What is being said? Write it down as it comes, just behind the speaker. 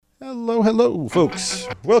Hello, hello, folks.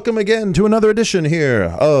 Welcome again to another edition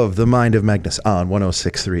here of The Mind of Magnus on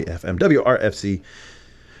 106.3 FM, WRFC,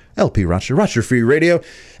 LP Rochester Free Radio.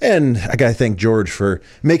 And I got to thank George for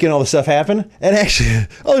making all the stuff happen. And actually,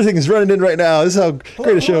 other things running in right now. This is how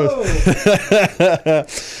great a show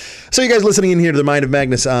is. So you guys listening in here to The Mind of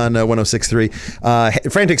Magnus on 106.3.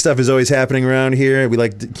 Frantic stuff is always happening around here. We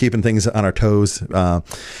like keeping things on our toes.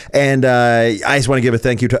 And I just want to give a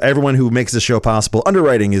thank you to everyone who makes this show possible.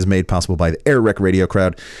 Underwriting is made possible by the Air Rec Radio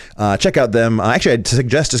crowd. Check out them. Actually, I'd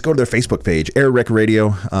suggest just go to their Facebook page, Air Rec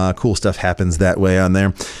Radio. Cool stuff happens that way on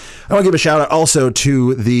there. I want to give a shout out also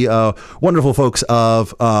to the wonderful folks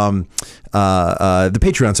of the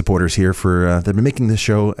Patreon supporters here for that have been making this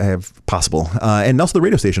show possible, and also the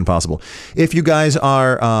radio station possible. If you guys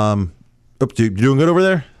are you doing good over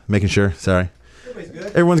there? Making sure. Sorry.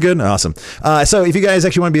 Everyone's good? Awesome. So if you guys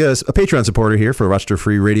actually want to be a Patreon supporter here for Rochester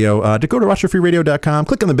Free Radio, to go to rochesterfreeradio.com,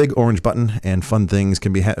 click on the big orange button, and fun things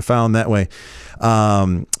can be found that way.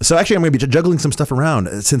 So actually, I'm going to be juggling some stuff around.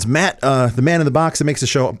 Since Matt, the man in the box that makes the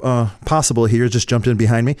show possible here, just jumped in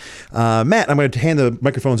behind me. Matt, I'm going to hand the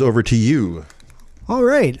microphones over to you. All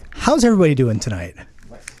right. How's everybody doing tonight?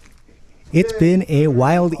 It's been a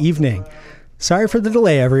wild evening. Sorry for the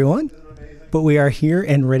delay, everyone, but we are here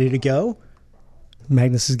and ready to go.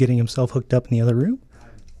 Magnus is getting himself hooked up in the other room.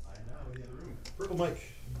 Purple mic.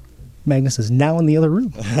 Magnus is now in the other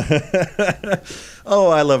room. Oh,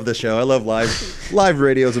 I love the show. I love live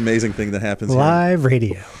radio. Is an amazing thing that happens Live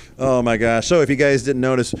radio. Oh my gosh. So if you guys didn't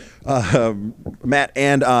notice, Matt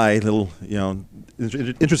and I, little,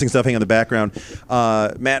 interesting stuff hanging on the background.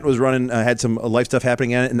 Matt was running, had some life stuff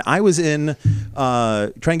happening in it, and I was in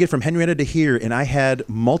trying to get from Henrietta to here, and I had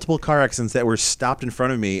multiple car accidents that were stopped in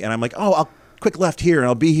front of me, and I'm like, oh, I'll quick left here and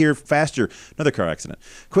I'll be here faster. Another car accident.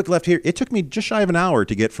 Quick left here. It took me just shy of an hour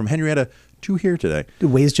to get from Henrietta to here today.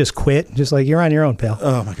 Dude, Waze just quit. Just like, you're on your own, pal.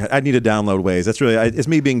 Oh my God. I need to download Waze. That's really, it's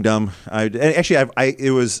me being dumb.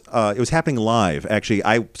 It was happening live. Actually,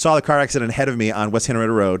 I saw the car accident ahead of me on West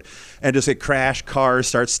Henrietta Road, and just crash, cars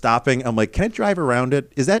start stopping. I'm like, can I drive around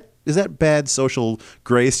it? Is that bad social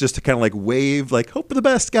grace just to kind of wave, hope for the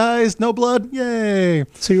best, guys, no blood, yay.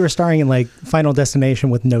 So you were starring in Final Destination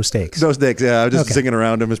with no stakes? No stakes, yeah. I was just singing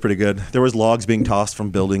around them. It was pretty good. There was logs being tossed from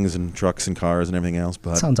buildings and trucks and cars and everything else.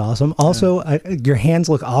 But sounds awesome. Also, your hands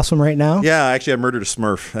look awesome right now. Yeah, actually I murdered a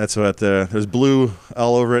Smurf. That's what, there's blue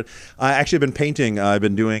all over it. I actually have been painting. I've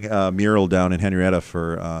been doing a mural down in Henrietta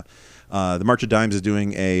for... the March of Dimes is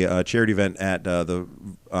doing a charity event at the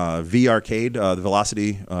V Arcade, the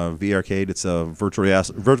Velocity V Arcade. It's a virtual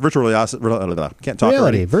reality. Can't talk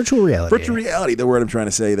already. Virtual reality. Virtual reality. The word I'm trying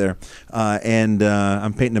to say there. And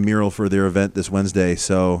I'm painting a mural for their event this Wednesday.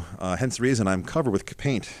 So hence the reason I'm covered with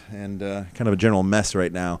paint and kind of a general mess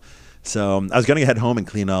right now. So I was going to head home and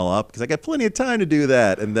clean it all up because I got plenty of time to do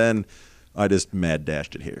that. And then I just mad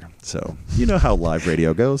dashed it here. So you know how live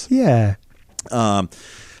radio goes. Yeah.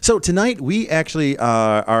 So tonight we actually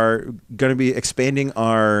are going to be expanding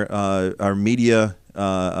our media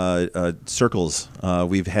circles.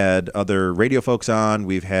 We've had other radio folks on.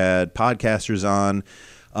 We've had podcasters on.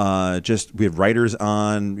 We have writers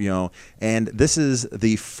on. And this is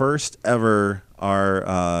the first ever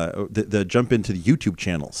the jump into the YouTube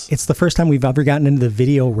channels. It's the first time we've ever gotten into the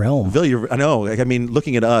video realm. I know. I mean,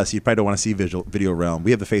 looking at us, you probably don't want to see video realm. We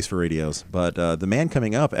have the face for radios, but the man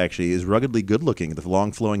coming up actually is ruggedly good looking. The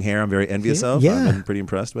long flowing hair, I'm very envious of. Yeah. I've been pretty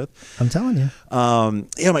impressed with. I'm telling you. Oh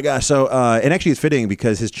my gosh. So, and actually, it's fitting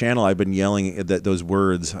because his channel, I've been yelling those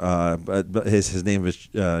words. But his name of his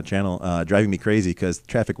channel, driving me crazy, because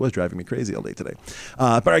traffic was driving me crazy all day today.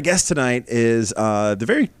 But our guest tonight is the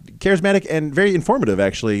very charismatic and very informative,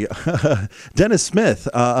 actually, Dennis Smith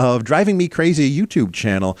of Driving Me Crazy YouTube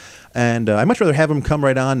channel. And I'd much rather have him come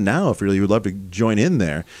right on now if really you would love to join in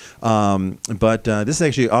there. But this is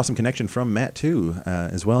actually an awesome connection from Matt, too,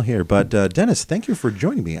 as well here. But Dennis, thank you for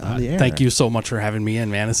joining me on the air. Thank you so much for having me in,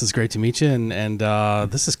 man. This is great to meet you. And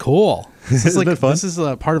this is cool. This is fun? This is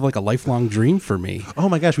part of a lifelong dream for me. Oh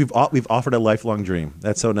my gosh, we've offered a lifelong dream.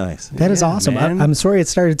 That's so nice. That is awesome. I'm sorry it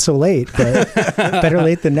started so late, but better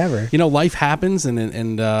late than never. Life happens, and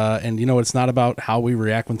it's not about how we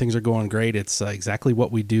react when things are going great. It's exactly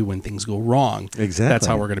what we do when things go wrong. Exactly. That's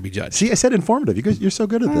how we're going to be judged. See, I said informative. You're so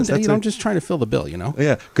good at this. I'm just trying to fill the bill,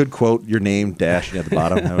 Yeah, good quote. Your name dash at the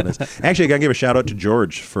bottom. How it is. Actually, I got to give a shout out to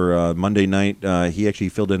George for Monday night. He actually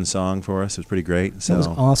filled in a song for us. It was pretty great. So. It was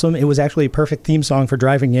awesome. It was actually a perfect theme song for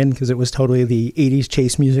driving in because it was totally the 80s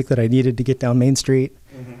chase music that I needed to get down Main Street.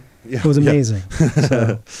 Mm-hmm. Yeah, it was amazing. Yeah.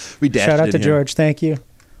 So, we dashed shout out to George. Thank you.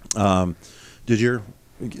 Okay.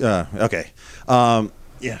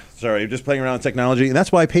 Yeah, sorry, just playing around with technology, and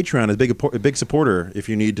that's why Patreon is a big supporter. If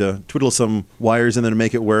you need to twiddle some wires in there to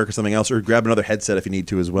make it work, or something else, or grab another headset if you need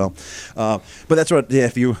to as well. But that's what,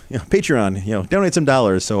 if Patreon, donate some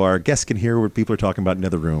dollars so our guests can hear what people are talking about in the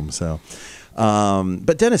other room. So,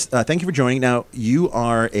 but Dennis, thank you for joining. Now you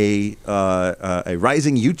are a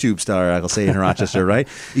rising YouTube star, I'll say, in Rochester, right?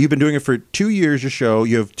 You've been doing it for 2 years. Your show,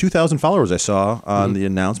 you have 2,000 followers. I saw on the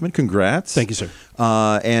announcement. Congrats! Thank you, sir.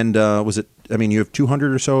 And was it? I mean, you have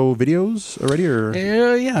 200 or so videos already, or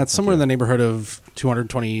yeah, it's somewhere in the neighborhood of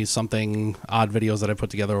 220 something odd videos that I put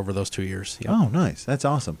together over those 2 years. Yep. Oh, nice! That's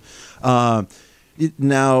awesome.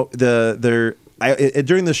 Now,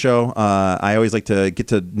 during the show, I always like to get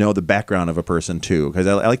to know the background of a person too, because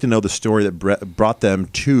I like to know the story that brought them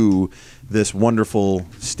to this wonderful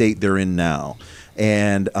state they're in now,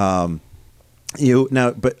 and.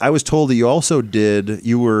 But I was told that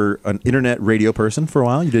you were an internet radio person for a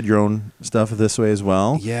while. You did your own stuff this way as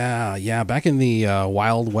well. Yeah. Back in the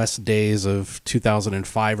Wild West days of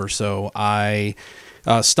 2005 or so, I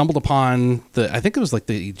stumbled upon I think it was like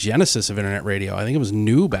the genesis of internet radio. I think it was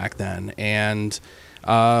new back then. And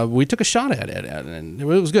we took a shot at it, and it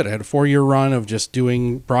was good. I had a 4-year run of just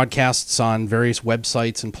doing broadcasts on various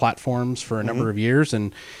websites and platforms for a number of years.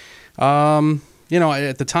 And,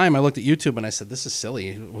 at the time I looked at YouTube and I said, this is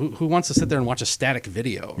silly. Who wants to sit there and watch a static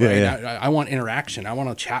video? Right? Yeah. I want interaction. I want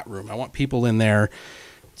a chat room. I want people in there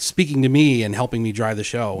speaking to me and helping me drive the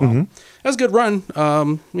show. Well, that was a good run.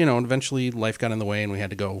 And eventually life got in the way and we had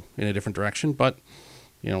to go in a different direction. But,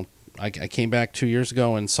 I came back 2 years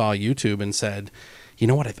ago and saw YouTube and said, you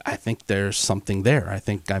know what? I think there's something there. I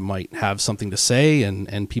think I might have something to say,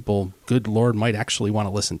 and people, good Lord, might actually want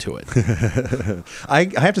to listen to it.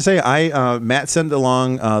 I have to say, Matt sent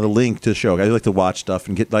along the link to the show. I like to watch stuff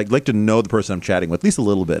and get like to know the person I'm chatting with at least a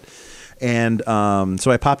little bit. And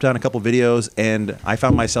so I popped on a couple videos, and I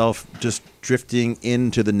found myself just drifting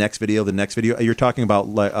into the next video. You're talking about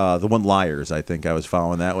the one Liars, I think I was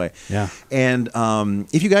following that way. Yeah. And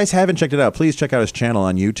if you guys haven't checked it out, please check out his channel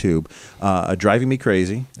on YouTube. Driving Me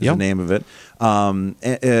Crazy is the name of it.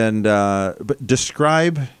 But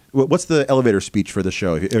describe... What's the elevator speech for the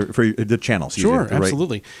show, for the channel? Sure,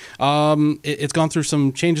 absolutely. It's gone through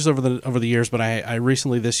some changes over the years, but I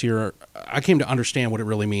recently this year I came to understand what it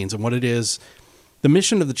really means and what it is. The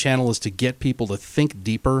mission of the channel is to get people to think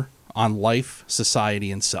deeper on life,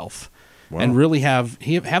 society, and self. Wow. And really have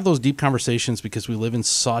those deep conversations, because we live in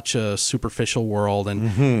such a superficial world,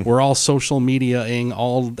 and we're all social media-ing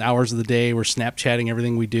all hours of the day. We're Snapchatting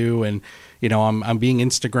everything we do, and I'm being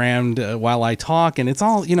Instagrammed while I talk, and it's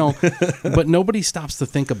all but nobody stops to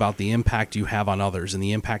think about the impact you have on others and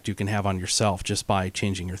the impact you can have on yourself just by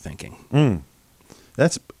changing your thinking.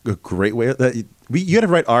 That's a great way. You had to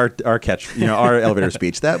write our catch, our elevator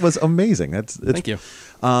speech. That was amazing. Thank you.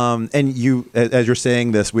 And you, as you're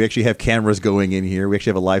saying this, we actually have cameras going in here. We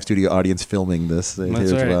actually have a live studio audience filming this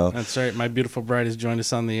as well. That's right. My beautiful bride has joined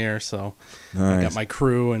us on the air, so nice. I got my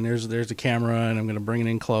crew, and there's a camera, and I'm going to bring it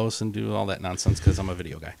in close and do all that nonsense because I'm a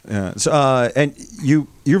video guy. Yeah. So, and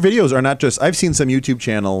your videos are not just. I've seen some YouTube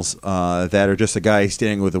channels that are just a guy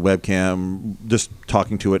standing with a webcam, just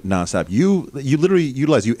talking to it nonstop. You literally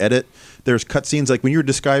utilize. You edit. There's cut scenes, like when you were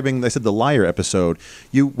describing, I said, the Liar episode,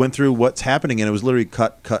 you went through what's happening, and it was literally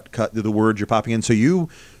cut, the words you're popping in. So you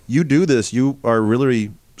do this. You are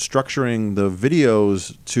really structuring the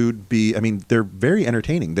videos to be, they're very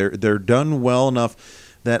entertaining. They're done well enough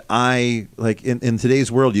that in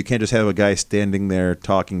today's world, you can't just have a guy standing there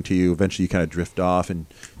talking to you. Eventually you kind of drift off, and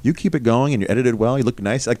you keep it going, and you're edited well. You look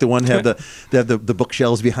nice. Like the one they have the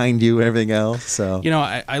bookshelves behind you and everything else. So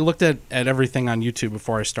I looked at everything on YouTube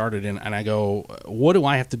before I started, and I go, what do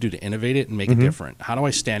I have to do to innovate it and make it different? How do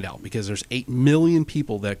I stand out? Because there's 8 million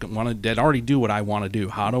people that already do what I want to do.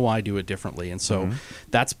 How do I do it differently? And so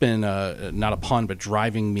that's been not a pun, but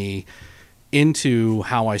driving me into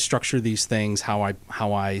how I structure these things, how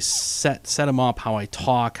I set them up, how I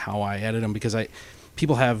talk, how I edit them, because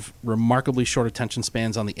people have remarkably short attention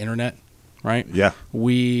spans on the internet, right? Yeah.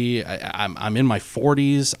 I'm in my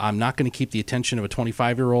 40s. I'm not going to keep the attention of a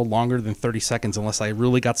 25-year-old longer than 30 seconds unless I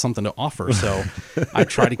really got something to offer. So I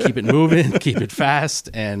try to keep it moving, keep it fast,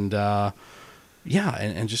 and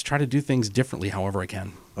and just try to do things differently however I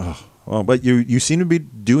can. Oh, well, but you seem to be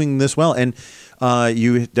doing this well, and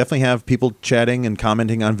you definitely have people chatting and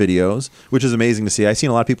commenting on videos, which is amazing to see. I've seen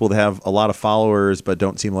a lot of people that have a lot of followers but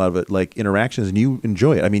don't seem a lot of it like interactions, and you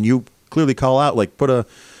enjoy it. You clearly call out, like put a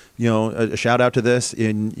shout out to this,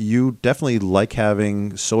 and you definitely like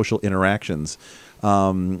having social interactions.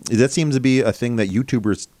 That seems to be a thing that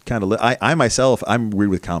YouTubers kind of I myself, I'm weird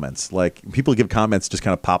with comments. Like, people give comments just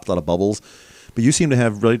kind of popped out of bubbles. but you seem to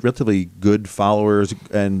have relatively good followers,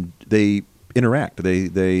 and they interact. They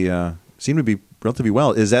seem to be relatively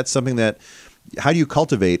well. Is that something that? How do you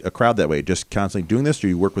cultivate a crowd that way? Just constantly doing this? Do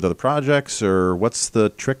you work with other projects, or what's the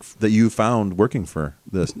trick that you found working for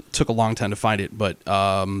this? It took a long time to find it, but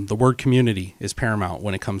the word community is paramount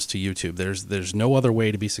when it comes to YouTube. There's no other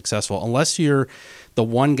way to be successful unless you're the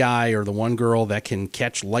one guy or the one girl that can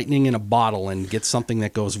catch lightning in a bottle and get something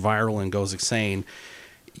that goes viral and goes insane.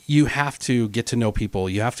 You have to get to know people.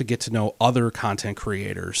 You have to get to know other content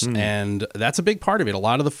creators. And that's a big part of it. A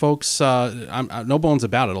lot of the folks, no bones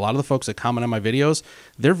about it, a lot of the folks that comment on my videos,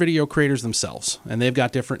 they're video creators themselves. And they've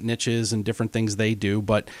got different niches and different things they do.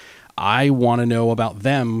 But I want to know about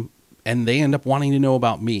them, and they end up wanting to know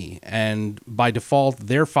about me. And by default,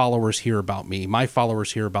 their followers hear about me. My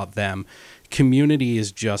followers hear about them. Community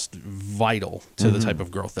is just vital to the type of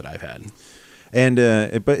growth that I've had. And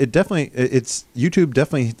but it definitely, it's YouTube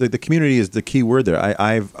definitely, the community is the key word there.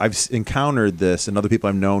 I've encountered this, and other people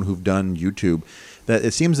I've known who've done YouTube, that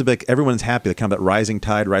it seems like everyone's happy. Like kind of that rising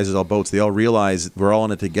tide rises all boats. They all realize we're all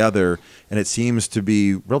in it together, and it seems to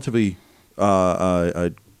be relatively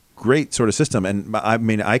a great sort of system. And I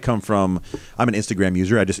mean, I'm an Instagram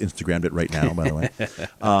user. I just Instagrammed it right now, by the way.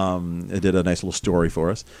 It did a nice little story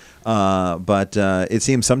for us. But it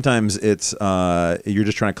seems sometimes it's you're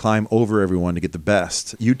just trying to climb over everyone to get the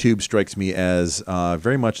best. YouTube strikes me as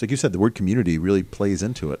very much, like you said, the word community really plays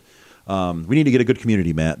into it. We need to get a good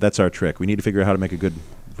community, Matt. That's our trick. We need to figure out how to make a good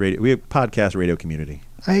podcast radio community.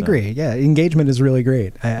 I agree. Yeah, engagement is really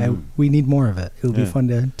great. We need more of it. It'll be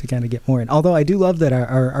fun to kind of get more in. Although I do love that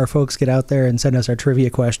our folks get out there and send us our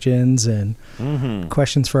trivia questions and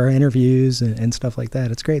questions for our interviews and stuff like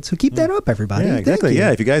that. It's great. So keep that up, everybody. Yeah, exactly.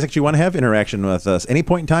 Yeah, if you guys actually want to have interaction with us, any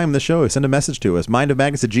point in time in the show, send a message to us,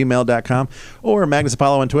 mindofmagnus@gmail.com or Magnus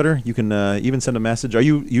Apollo on Twitter. You can even send a message. Are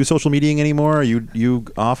you social mediaing anymore? Are you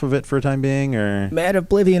off of it for a time being? Or Mad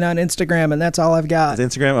Oblivion on Instagram, and that's all I've got. Is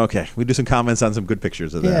Instagram? Okay. We do some comments on some good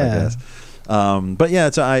pictures of that, I guess. But yeah,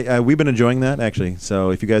 so we've been enjoying that, actually. So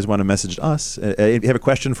if you guys want to message us, if you have a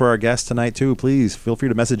question for our guest tonight too, please feel free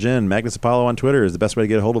to message in. Magnus Apollo on Twitter is the best way to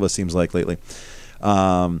get a hold of us, seems like, lately.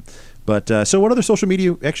 So what other social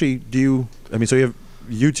media actually do you, so you have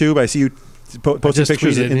YouTube. I see you posting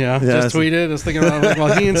pictures. Tweeted, just tweeted. I was thinking about it,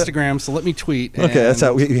 well, he Instagrams, so let me tweet. Okay, that's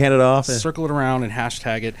how you hand it off. Circle it around and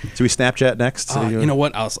hashtag it. So we Snapchat next? You know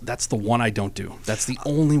what? That's the one I don't do. That's the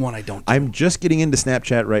only one I don't do. I'm just getting into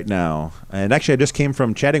Snapchat right now. And actually, I just came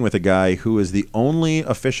from chatting with a guy who is the only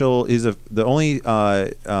the only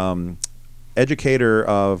educator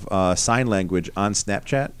of sign language on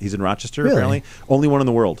Snapchat. He's in Rochester, really? Apparently. Only one in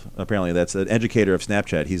the world, apparently. That's an educator of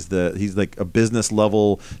Snapchat. He's like a business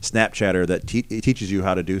level Snapchatter that teaches you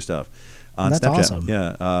how to do stuff on That's Snapchat. Awesome.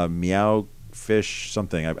 Yeah, Meow Fish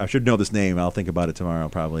something. I should know this name. I'll think about it tomorrow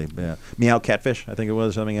probably. Yeah. Meow Catfish, I think it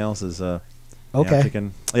was. Something else is okay.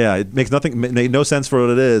 Yeah, it made no sense for what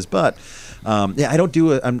it is, but I don't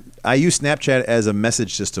do it. I use Snapchat as a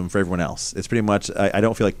message system for everyone else. It's pretty much I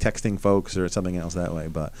don't feel like texting folks or something else that way,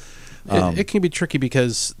 but it can be tricky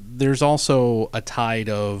because there's also a tide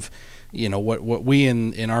of what we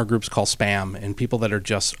in our groups call spam, and people that are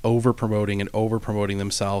just over promoting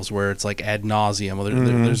themselves, where it's like ad nauseum. Well,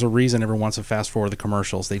 there's a reason everyone wants to fast forward the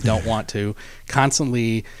commercials. They don't want to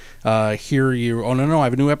constantly hear you. Oh no, I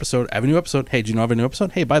have a new episode. Hey, do you know I have a new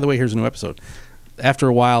episode? Hey, by the way, here's a new episode. After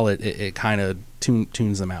a while, it kind of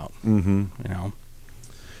tunes them out.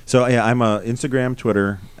 So yeah, I'm a Instagram,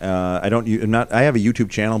 Twitter. I have a YouTube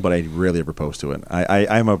channel, but I rarely ever post to it.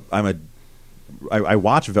 I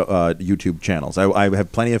watch YouTube channels. I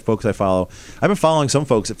have plenty of folks I follow. I've been following some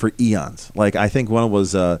folks for eons. Like I think one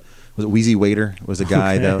was it Wheezy Waiter was a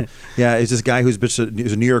guy that it's this guy who's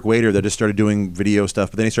a New York waiter that just started doing video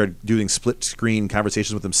stuff, but then he started doing split screen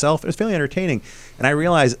conversations with himself. It was fairly entertaining. And I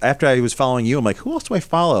realized after I was following you, I'm like, who else do I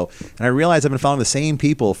follow? And I realized I've been following the same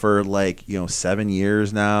people for 7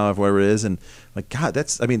 years now, or whatever it is, and like, God,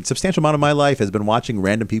 substantial amount of my life has been watching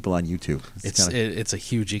random people on YouTube. It's a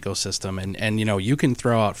huge ecosystem, and you can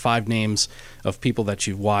throw out 5 names of people that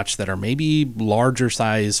you've watched that are maybe larger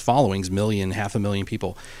size followings, 1 million, 500,000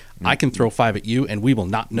 people. I can throw 5 at you, and we will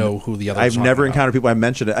not know who the other. I've never encountered people. I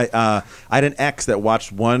mentioned it. I had an ex that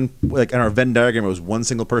watched one, like on our Venn diagram, it was one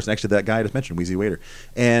single person. Actually, that guy I just mentioned, Wheezy Waiter,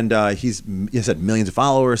 and he said millions of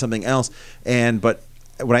followers or something else. But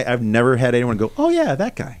I've never had anyone go, oh yeah,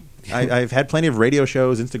 that guy. I've had plenty of radio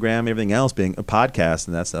shows, Instagram, everything else being a podcast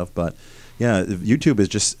and that stuff, but yeah, YouTube is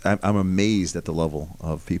just, I'm amazed at the level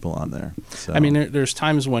of people on there. So. I mean, there's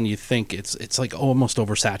times when you think it's like almost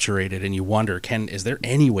oversaturated, and you wonder, is there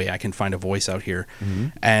any way I can find a voice out here?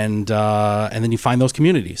 And then you find those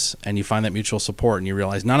communities, and you find that mutual support, and you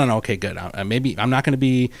realize, no, okay, good. Maybe I'm not going to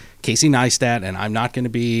be Casey Neistat, and I'm not going to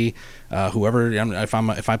be whoever.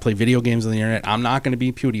 If I play video games on the internet, I'm not going to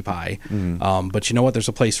be PewDiePie. But you know what? There's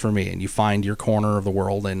a place for me, and you find your corner of the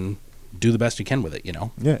world and do the best you can with it,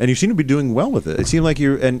 Yeah, and you seem to be doing well with it. It seems like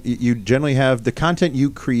you generally have the content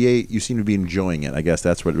you create. You seem to be enjoying it. I guess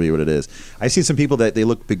that's really what it is. I see some people that they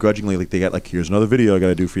look begrudgingly like they got like, here's another video I got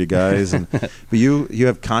to do for you guys. But you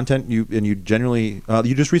have content. You generally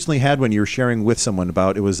you just recently had one you were sharing with someone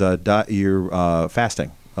about. It was your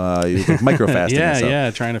fasting. Micro fasting. yeah,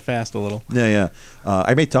 trying to fast a little. Yeah.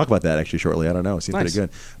 I may talk about that actually shortly. I don't know. It seems pretty good.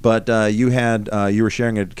 But you were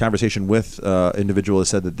sharing a conversation with an individual that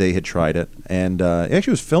said that they had tried it, and it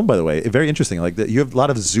actually was filmed, by the way. Very interesting. Like you have a lot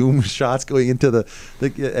of zoom shots going into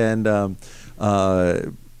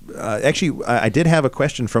actually, I did have a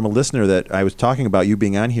question from a listener that I was talking about you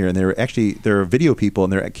being on here, and they're video people,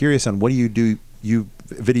 and they're curious on what do you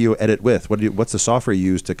video edit with? What's the software you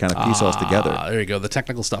use to kind of piece all this together? There you go, the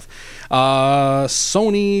technical stuff.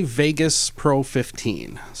 Sony Vegas Pro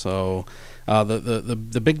 15. So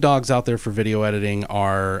the big dogs out there for video editing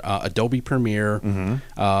are Adobe Premiere.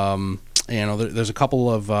 There's a couple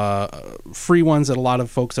of free ones that a lot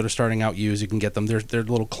of folks that are starting out use. You can get them. They're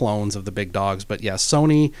little clones of the big dogs. But yeah,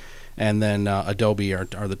 Sony and then Adobe are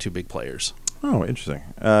the two big players. Oh, interesting.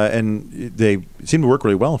 And they seem to work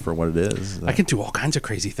really well for what it is. I can do all kinds of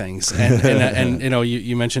crazy things. And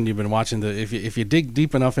you mentioned you've been watching if you dig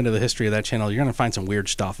deep enough into the history of that channel, you're going to find some weird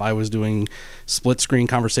stuff. I was doing split screen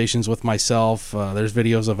conversations with myself. There's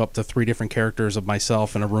videos of up to 3 different characters of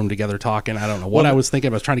myself in a room together talking. I don't know what I was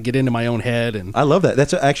thinking. I was trying to get into my own head. And I love that.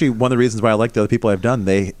 That's actually one of the reasons why I like the other people I've done.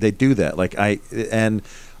 They do that.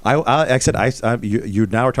 I said, you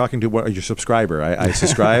now are talking to your subscriber. I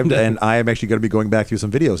subscribed, and I am actually going to be going back through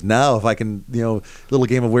some videos now. If I can, little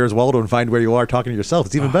game of Where's Waldo and find where you are talking to yourself,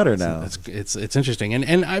 it's even better now. It's interesting,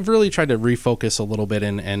 and I've really tried to refocus a little bit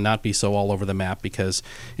and not be so all over the map, because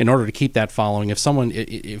in order to keep that following,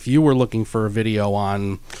 if you were looking for a video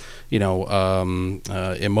on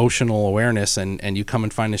emotional awareness, and you come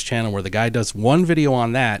and find this channel where the guy does one video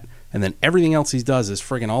on that, and then everything else he does is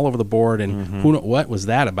friggin' all over the board, and what was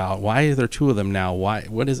that about? Why are there 2 of them now?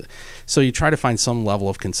 What is it? So you try to find some level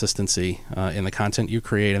of consistency in the content you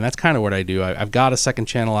create, and that's kind of what I do. I've got a second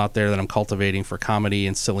channel out there that I'm cultivating for comedy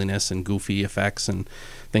and silliness and goofy effects and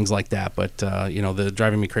things like that, but the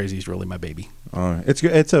Driving Me Crazy is really my baby.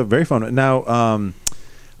 It's a very fun one. Now,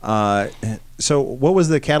 so what was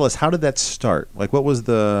the catalyst? How did that start? Like, what was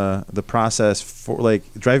the process for, like,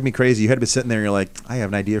 Driving Me Crazy? You had to be sitting there and you're like, I have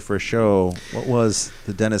an idea for a show. What was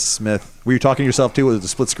the Dennis Smith? Were you talking to yourself too? Was it a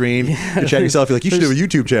split screen? You're chatting yourself. You're like, you should do a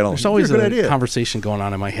YouTube channel. There's always a conversation going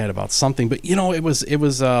on in my head about something, but it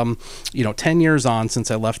was 10 years on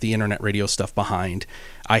since I left the internet radio stuff behind.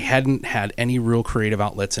 I hadn't had any real creative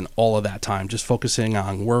outlets in all of that time, just focusing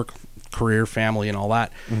on work, career, family, and all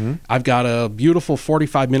that. I've got a beautiful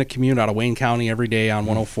 45-minute commute out of Wayne County every day on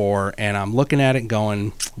 104, and I'm looking at it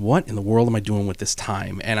going, what in the world am I doing with this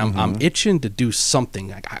time? And I'm itching to do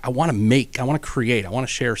something. I want to create, I want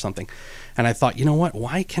to share something. And I thought, you know what,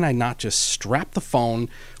 why can I not just strap the phone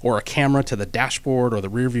or a camera to the dashboard or the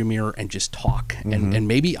rearview mirror and just talk? And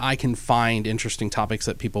maybe I can find interesting topics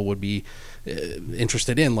that people would be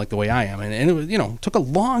interested in, like the way I am. And it was, took a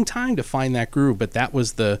long time to find that groove, but that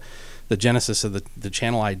was the genesis of the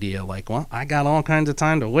channel idea. Like, well, I got all kinds of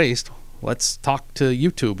time to waste. Let's talk to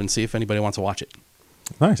YouTube and see if anybody wants to watch it.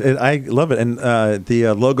 Nice. I love it. And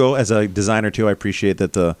the logo, as a designer too, I appreciate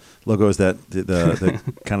that the logo is that the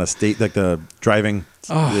kind of state, like the driving.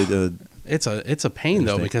 It's a pain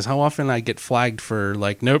though, because how often I get flagged for,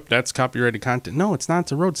 like, nope, that's copyrighted content. No, it's not.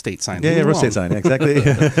 It's a road state sign. Yeah, road state sign. Exactly.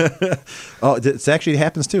 It actually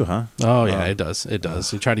happens too, huh? Oh yeah, it does. It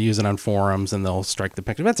does. You try to use it on forums and they'll strike the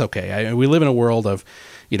picture. That's okay. We live in a world of,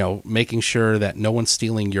 making sure that no one's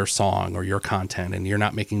stealing your song or your content, and you're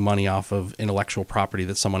not making money off of intellectual property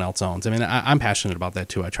that someone else owns. I mean, I'm passionate about that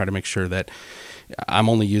too. I try to make sure that I'm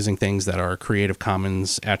only using things that are Creative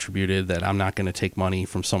Commons attributed, that I'm not going to take money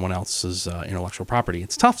from someone else's intellectual property.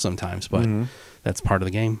 It's tough sometimes, but that's part of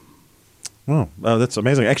the game. Oh, that's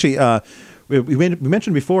amazing. Actually, we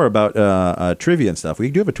mentioned before about trivia and stuff.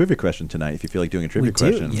 We do have a trivia question tonight if you feel like doing a trivia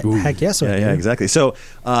question. Yeah, heck yes. Yeah, exactly. So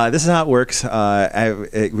this is how it works. We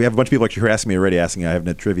have a bunch of people actually who are asking me already, asking. I haven't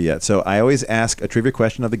had trivia yet. So I always ask a trivia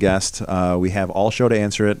question of the guest. We have all show to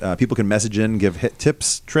answer it. People can message in, give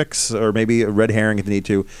tips, tricks, or maybe a red herring if they need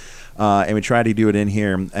to. and we tried to do it in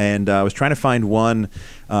here. And I was trying to find one.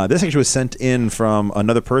 This actually was sent in from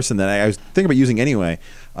another person that I was thinking about using anyway,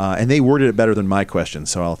 and they worded it better than my question.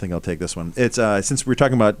 So I'll take this one. It's since we're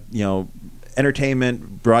talking about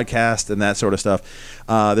entertainment, broadcast, and that sort of stuff.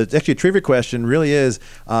 There's actually a trivia question. Really is.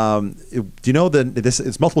 Do you know that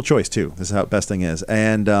it's multiple choice too? This is how the best thing is.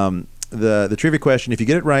 And the trivia question, if you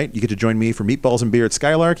get it right, you get to join me for Meatballs and Beer at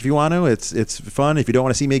Skylark if you want to. It's fun. If you don't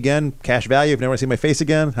want to see me again, cash value. If you don't want to see my face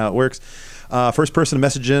again, how it works. First person to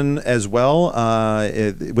message in as well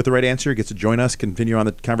with the right answer gets to join us, continue on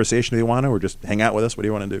the conversation if you want to, or just hang out with us. What do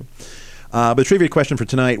you want to do? But the trivia question for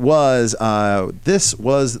tonight was, this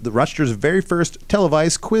was the Rochester's very first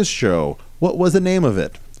televised quiz show. What was the name of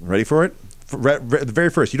it? Ready for it? The very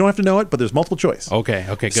first. You don't have to know it, but there's multiple choice. Okay,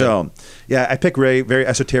 good. So, yeah, I pick very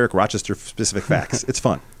esoteric Rochester-specific facts. It's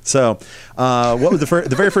fun. So, what was the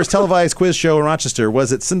very first televised quiz show in Rochester?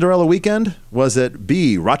 Was it Cinderella Weekend? Was it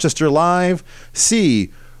B, Rochester Live?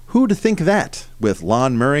 C, Who'd Think That with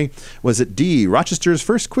Lon Murray? Was it D, Rochester's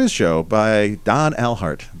first quiz show by Don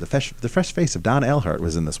Alhart? The fresh face of Don Alhart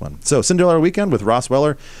was in this one. So, Cinderella Weekend with Ross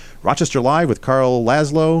Weller, Rochester Live with Carl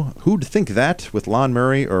Laszlo, Who'd Think That with Lon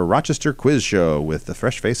Murray, or Rochester Quiz Show with the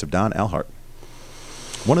fresh face of Don Alhart.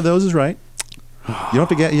 One of those is right. You don't have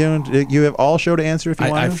to get, you have all show to answer if you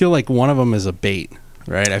want. I feel like one of them is a bait,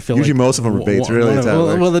 right? I feel usually like most of them are baits. Really,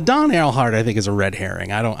 well, the Don Alhart I think is a red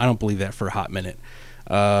herring. I don't believe that for a hot minute.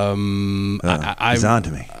 He's on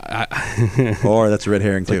to me. Or that's a red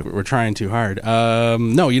herring too. Like we're trying too hard.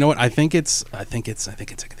 No, you know what? I think it's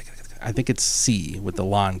C with the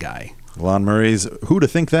Lon guy. Lon Murray's Who'd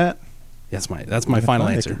Think That? That's my final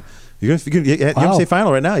answer. You have to say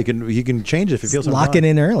final right now. You can change it if you feel so. Lock it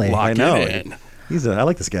in early. I know. I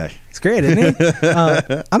like this guy. It's great, isn't he?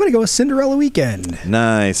 I'm going to go with Cinderella Weekend.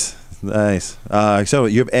 Nice. So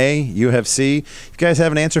you have A, you have C. If you guys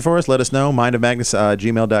have an answer for us, let us know.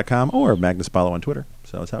 mindofmagnus@gmail.com or Magnus Apollo on Twitter.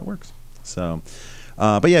 So that's how it works. So,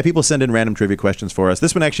 but yeah, people send in random trivia questions for us.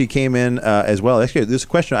 This one actually came in as well. Actually, this is a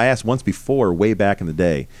question I asked once before, way back in the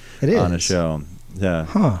day. It is on a show. Yeah.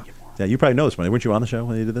 Huh. Yeah, you probably know this one. Weren't you on the show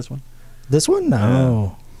when you did this one? This one?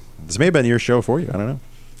 No. This may have been your show for you. I don't know.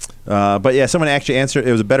 But yeah, someone actually answered.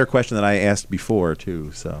 It was a better question than I asked before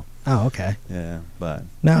too. So. Oh, okay. Yeah, but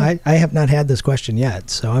no, I have not had this question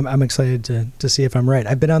yet, so I'm excited to see if I'm right.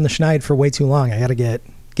 I've been on the Schneid for way too long. I got to get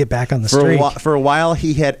back on the streak. For a while,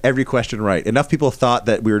 he had every question right. Enough people thought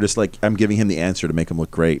that we were just like, I'm giving him the answer to make him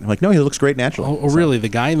look great. I'm like, no, he looks great naturally. Oh, really? The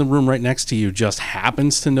guy in the room right next to you just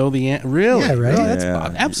happens to know the answer? Really? Yeah, right. Oh, that's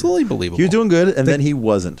absolutely believable. He was doing good, and then he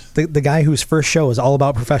wasn't. The guy whose first show was all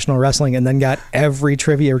about professional wrestling and then got every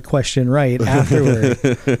trivia question right afterward.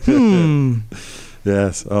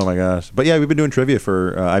 Yes. Oh my gosh. But yeah, we've been doing trivia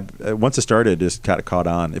for. Once it started, just kind of caught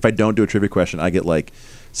on. If I don't do a trivia question, I get like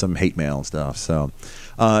some hate mail and stuff. So,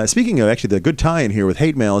 speaking of actually the good tie-in here with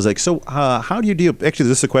hate mail is like, so how do you deal? Actually,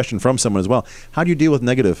 this is a question from someone as well. How do you deal with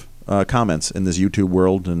negative comments in this YouTube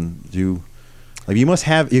world? And you must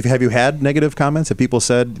have. Have you had negative comments? Have people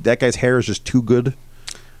said that guy's hair is just too good?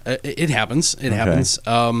 It happens. It happens.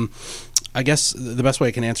 I guess the best way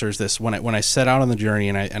I can answer is this: when I set out on the journey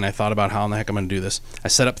and I thought about how in the heck I'm going to do this, I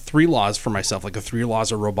set up 3 laws for myself, like the 3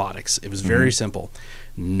 laws of robotics. It was very simple: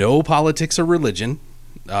 no politics or religion,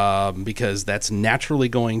 because that's naturally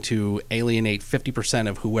going to alienate 50%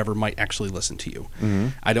 of whoever might actually listen to you.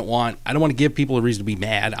 I don't want to give people a reason to be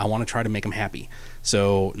mad. I want to try to make them happy.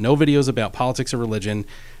 So no videos about politics or religion.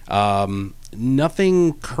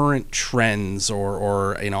 Nothing current trends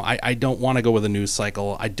or I don't want to go with a news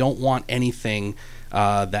cycle. I don't want anything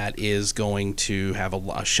that is going to have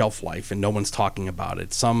a shelf life and no one's talking about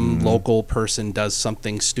it. Some local person does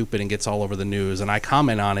something stupid and gets all over the news and I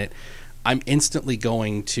comment on it. I'm instantly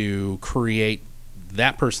going to create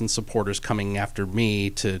that person's supporters coming after me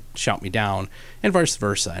to shout me down and vice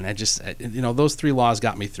versa. And I just, those 3 laws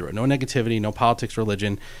got me through it. No negativity, no politics,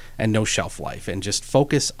 religion, and no shelf life. And just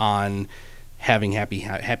focus on having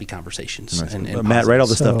happy conversations. Nice. And Matt, write all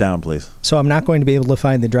this stuff down, please. So I'm not going to be able to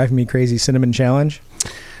find the Driving Me Crazy Cinnamon Challenge?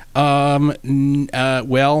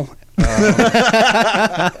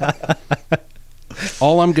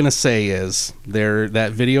 All I'm going to say is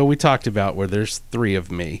that video we talked about where there's 3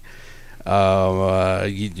 of me.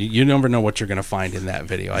 You never know what you're going to find in that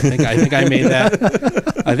video. I think I made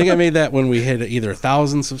that. I think I made that when we hit either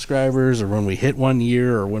 1,000 subscribers, or when we hit 1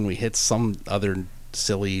 year, or when we hit some other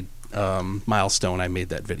silly milestone. I made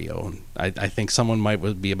that video, and I think someone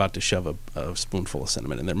might be about to shove a spoonful of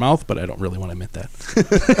cinnamon in their mouth, but I don't really want to admit that.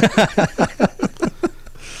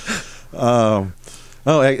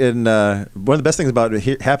 Oh, and one of the best things about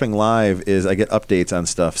happening live is I get updates on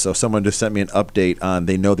stuff. So someone just sent me an update on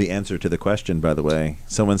they know the answer to the question, by the way.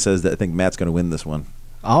 Someone says that I think Matt's going to win this one.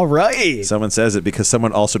 All right. Someone says it because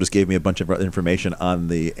someone also just gave me a bunch of information on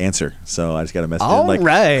the answer. So I just got a message. All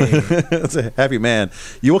right. It's a happy man.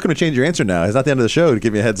 You're welcome to change your answer now. It's not the end of the show to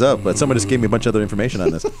give you a heads up, but someone just gave me a bunch of other information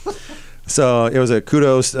on this. So it was a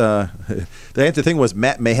kudos. The answer thing was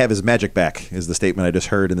Matt may have his magic back is the statement I just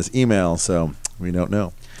heard in this email. So we don't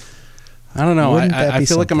know. I don't know. Wouldn't that I be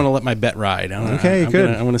feel like I'm something? going to let my bet ride. Okay, I'm good.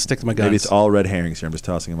 I'm going to stick to my guns. Maybe it's all red herrings here. I'm just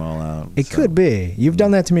tossing them all out. It could be. You've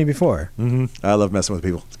done that to me before, I love messing with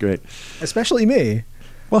people. It's great. especially me.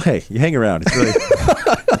 Well, hey, you hang around. It's really.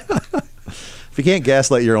 If you can't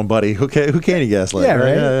gaslight your own buddy, who can you gaslight? Yeah,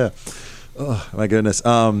 right. Yeah. Oh my goodness.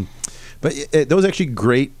 But those are actually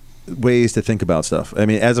great ways to think about stuff. I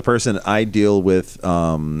mean, as a person, I deal with.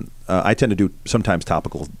 I tend to do sometimes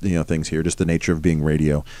topical, things here. Just the nature of being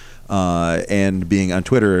radio, and being on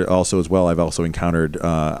Twitter also as well. I've also encountered.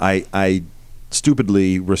 I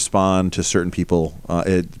stupidly respond to certain people,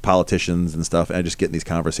 politicians and stuff, and I just get in these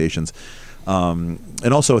conversations.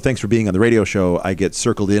 And also, thanks for being on the radio show. I get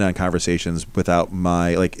circled in on conversations without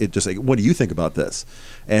my what do you think about this?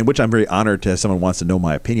 And which I'm very honored to. Someone wants to know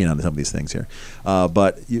my opinion on some of these things here.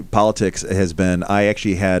 But politics has been. I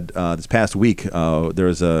actually had this past week. There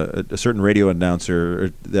was a certain radio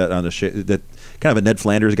announcer that on the that kind of a Ned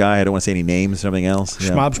Flanders guy. I don't want to say any names. Something else.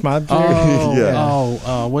 Schmob. Oh,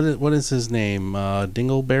 Yeah. What is his name?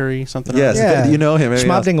 Dingleberry something? Yes, Yeah. you know him.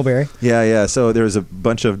 Schmob Dingleberry. Yeah. So there was a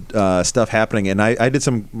bunch of stuff happening, and I did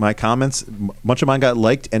my comments. A bunch of mine got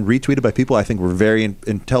liked and retweeted by people I think were very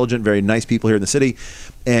intelligent, very nice people here in the city.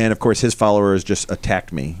 And of course, his followers just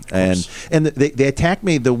attacked me, and they attacked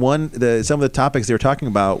me. Some of the topics they were talking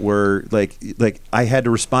about were like I had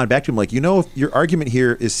to respond back to him like, your argument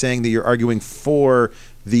here is saying that you're arguing for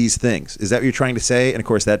these things. Is that what you're trying to say? And of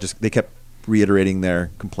course, they kept reiterating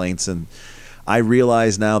their complaints, and I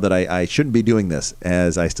realize now that I shouldn't be doing this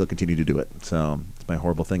as I still continue to do it. So it's my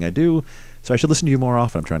horrible thing I do. So I should listen to you more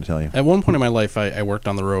often, I'm trying to tell you. At one point in my life, I worked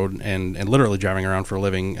on the road and literally driving around for a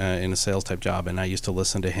living in a sales type job, and I used to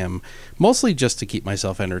listen to him mostly just to keep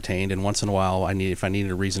myself entertained. And once in a while, if I needed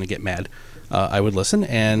a reason to get mad, I would listen.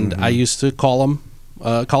 And I used to call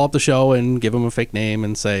up the show and give him a fake name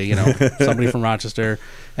and say, somebody from Rochester,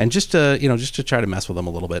 and just to try to mess with him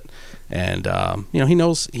a little bit. And he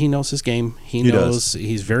knows his game. He knows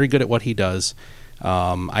he's very good at what he does.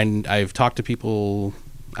 I've talked to people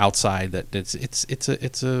outside that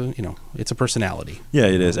it's a personality. Yeah,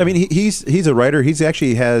 it is. I mean, he's a writer. He's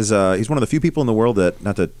actually he's one of the few people in the world that,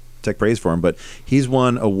 not to take praise for him, but he's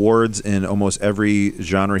won awards in almost every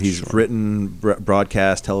genre. He's written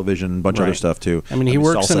broadcast, television, a bunch of other stuff too. I mean, he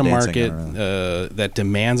works in a market that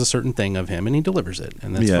demands a certain thing of him, and he delivers it,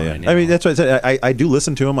 and that's fine. I mean, that's what I said. I do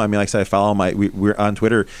listen to him. I mean, like I said, I follow him. We're on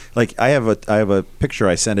Twitter. Like I have a picture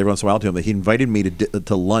I send every once in a while to him that he invited me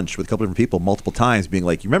to lunch with a couple different people multiple times, being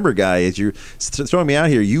like, "You remember, guy, as you're throwing me out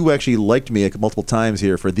here, you actually liked me multiple times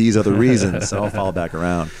here for these other reasons." So I'll follow back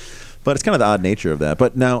around. But it's kind of the odd nature of that.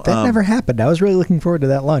 But now That never happened. I was really looking forward to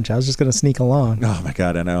that lunch. I was just going to sneak along. Oh my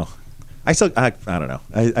God, I know. I don't know.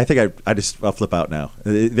 I think I'll flip out now.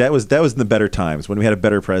 That was in the better times when we had a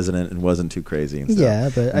better president and wasn't too crazy. And stuff. Yeah,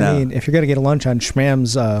 but I mean, if you're going to get a lunch on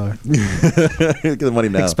Schmam's get the money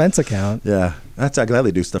now. expense account. Yeah, I'm glad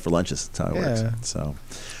they do stuff for lunches. That's how it works. So,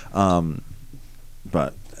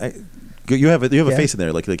 but you have a face in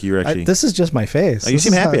there, like you're actually. This is just my face. You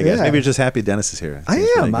seem happy, I guess. Maybe you're just happy Dennis is here. I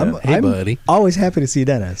am. Hey, I'm buddy. always happy to see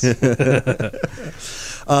Dennis.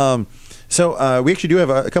 So we actually do have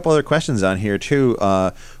a couple other questions on here too.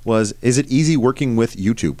 Is it easy working with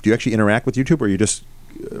YouTube? Do you actually interact with YouTube, or are you just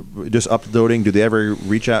uploading? Do they ever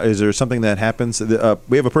reach out? Is there something that happens?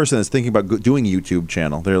 We have a person that's thinking about doing a YouTube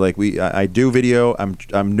channel. They're like, I do video.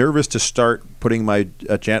 I'm nervous to start putting my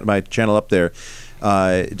channel up there.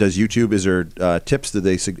 Does YouTube? Is there tips? Do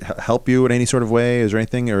they help you in any sort of way? Is there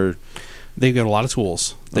anything or? They've got a lot of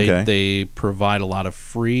tools. They provide a lot of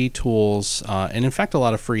free tools, and in fact, a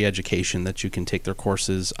lot of free education that you can take their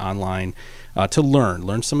courses online to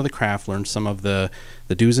learn some of the craft, learn some of the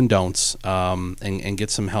do's and don'ts, and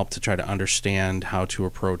get some help to try to understand how to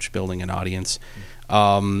approach building an audience.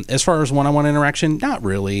 As far as one-on-one interaction, not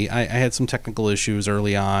really. I had some technical issues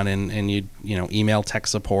early on, and you email tech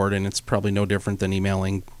support, and it's probably no different than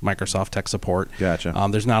emailing Microsoft tech support. Gotcha.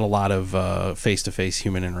 There's not a lot of face-to-face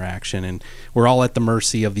human interaction, and we're all at the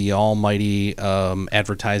mercy of the almighty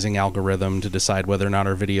advertising algorithm to decide whether or not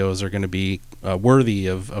our videos are going to be worthy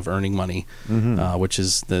of earning money, which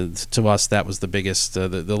is to us that was the biggest.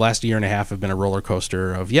 The last year and a half have been a roller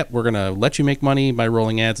coaster of we're going to let you make money by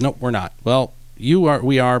rolling ads. Nope, we're not. Well,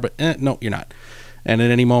 we are, but no, you're not. And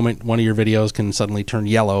at any moment, one of your videos can suddenly turn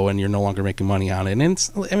yellow, and you're no longer making money on it. And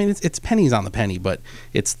it's pennies on the penny, but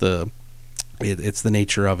it's the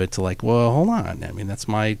nature of it to like, well, hold on. I mean, that's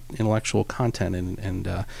my intellectual content,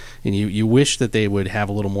 and you wish that they would have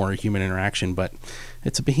a little more human interaction, but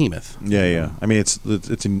it's a behemoth. Yeah. I mean, it's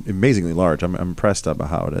amazingly large. I'm impressed about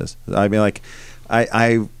how it is. I mean, like,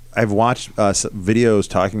 I've watched videos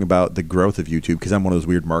talking about the growth of YouTube because I'm one of those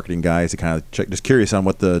weird marketing guys that kind of just curious on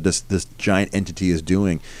what this giant entity is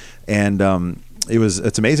doing, and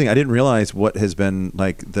it's amazing. I didn't realize what has been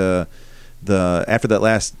like the after that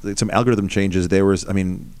last some algorithm changes. There was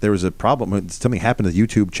a problem. Something happened to the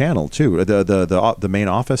YouTube channel too. The main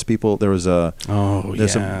office people. There was a so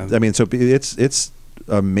it's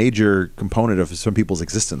a major component of some people's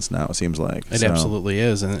existence now. It seems like it absolutely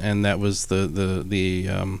is, and that was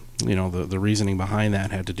the reasoning behind that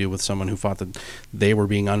had to do with someone who thought that they were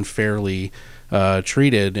being unfairly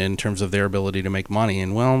treated in terms of their ability to make money,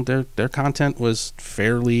 and well, their content was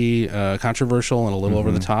fairly controversial and a little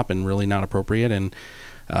over the top and really not appropriate, and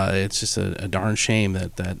it's just a darn shame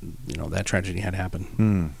that tragedy had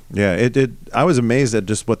happened. Yeah, it I was amazed at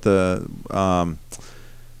just what the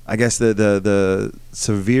I guess the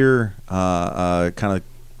severe kind of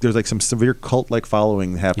there's like some severe cult like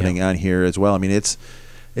following happening on here as well. I mean, it's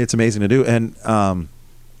amazing to do, and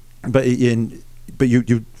but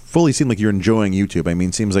you fully seem like you're enjoying YouTube. I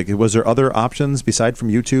mean, seems like was there other options beside from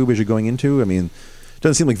YouTube as you're going into? I mean, it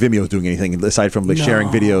doesn't seem like Vimeo is doing anything aside from like sharing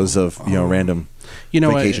videos of random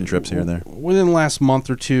vacation trips here and there. Within the last month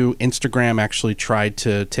or two, Instagram actually tried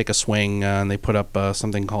to take a swing, and they put up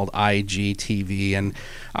something called IGTV, and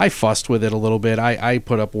I fussed with it a little bit. I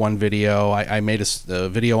put up one video. I made a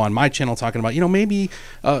video on my channel talking about, maybe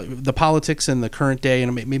the politics in the current day,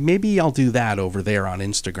 and maybe I'll do that over there on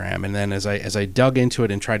Instagram. And then as I dug into it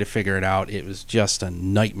and tried to figure it out, it was just a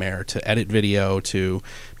nightmare to edit video, to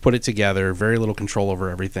put it together, very little control over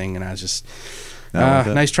everything, and I was just...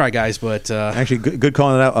 nice try, guys, but actually, good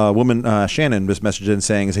calling it out. A woman, Shannon, just messaged in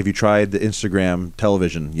saying, "Have you tried the Instagram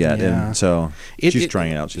television yet?" Yeah. And so she's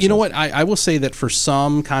trying it out. You know what? I will say that for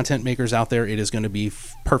some content makers out there, it is going to be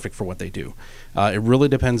perfect for what they do. It really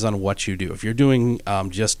depends on what you do. If you're doing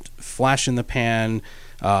just flash in the pan,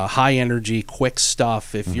 high energy, quick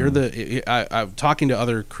stuff. If you're I'm talking to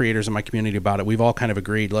other creators in my community about it. We've all kind of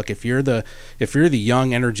agreed. Look, if you're the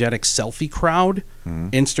young, energetic selfie crowd,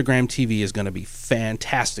 Instagram TV is going to be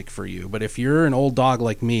fantastic for you. But if you're an old dog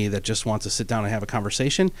like me that just wants to sit down and have a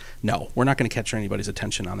conversation, no, we're not going to catch anybody's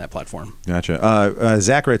attention on that platform. Gotcha.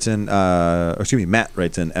 Zach writes in, Matt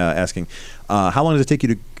writes in asking, how long does it take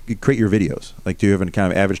you to create your videos? Like, do you have any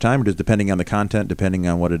kind of average time, or just depending on the content, depending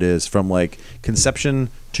on what it is, from like conception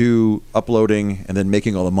to uploading and then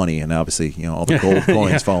making all the money, and obviously all the gold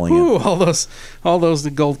coins falling in. All those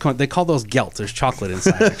gold coins, they call those gelt. There's chocolate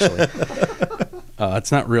inside actually.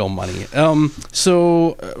 It's not real money.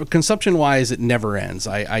 So consumption-wise, it never ends.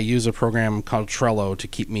 I use a program called Trello to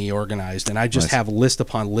keep me organized, and I just have list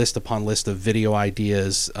upon list upon list of video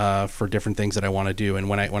ideas for different things that I want to do. And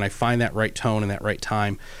when I find that right tone and that right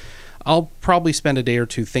time, I'll probably spend a day or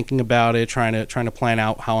two thinking about it, trying to plan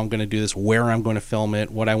out how I'm going to do this, where I'm going to film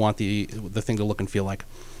it, what I want the thing to look and feel like.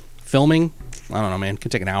 Filming, I don't know, man, it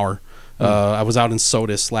can take an hour. I was out in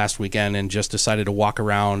Sodus last weekend and just decided to walk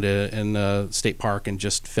around in the state park and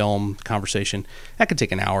just film conversation. That could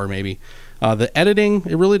take an hour maybe. The editing,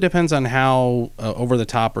 it really depends on how over the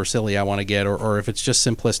top or silly I want to get, or if it's just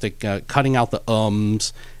simplistic, cutting out the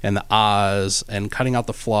ums and the ahs and cutting out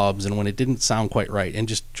the flubs and when it didn't sound quite right and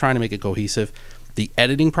just trying to make it cohesive. The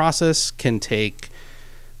editing process can take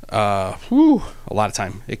a lot of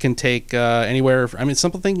time. It can take anywhere.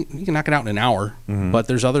 Simple thing, you can knock it out in an hour, but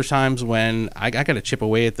there's other times when I got to chip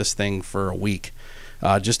away at this thing for a week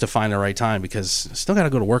just to find the right time, because still got to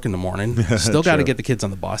go to work in the morning, still got to get the kids on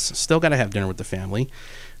the bus, still got to have dinner with the family,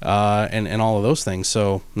 and all of those things.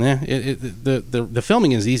 So the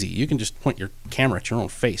filming is easy. You can just point your camera at your own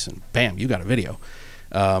face and bam, you got a video.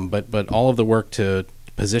 But all of the work to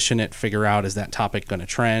position it, figure out, is that topic going to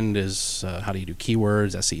trend, is how do you do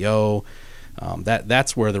keywords, SEO,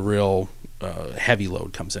 that's where the real heavy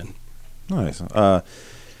load comes in. Nice.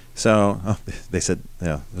 So they said,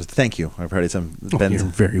 thank you. I've heard some. You're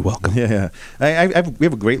very welcome. Yeah. We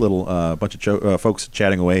have a great little bunch of folks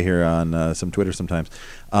chatting away here on some Twitter sometimes.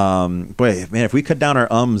 Boy, man, if we cut down our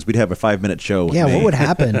ums, we'd have a 5-minute show. With Yeah, me. what would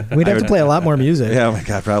happen? We'd have to play a lot more music. Yeah, oh my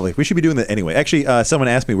God, probably. We should be doing that anyway. Actually, someone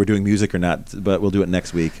asked me we're doing music or not, but we'll do it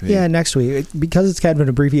next week. Yeah, next week. Because it's kind of an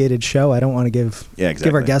abbreviated show, I don't want to give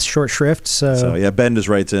our guests short shrift. So yeah, Ben just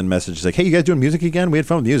writes in messages like, "Hey, you guys doing music again? We had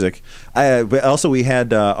fun with music." But also, we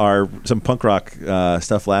had some punk rock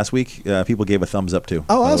stuff last week. People gave a thumbs up to.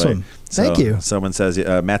 Oh, awesome! Thank you. Someone says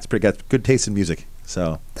Matt's got good taste in music.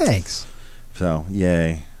 So thanks. So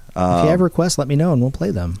yay. If you have requests, let me know and we'll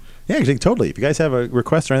play them. Yeah, actually, totally. If you guys have a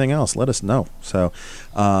request or anything else, let us know. So,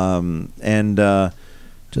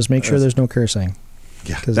 just make sure there's no cursing.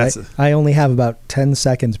 Yeah, because I only have about 10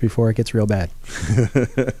 seconds before it gets real bad.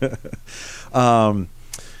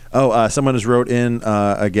 Someone has wrote in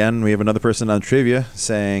again. We have another person on trivia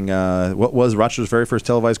saying, what was Rochester's very first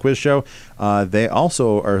televised quiz show? They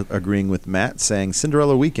also are agreeing with Matt, saying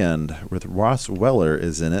Cinderella Weekend with Ross Weller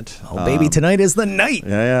is in it. Oh, baby, tonight is the night.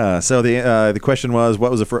 Yeah. So the question was, what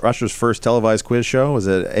was Rochester's first televised quiz show? Was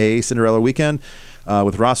it A, Cinderella Weekend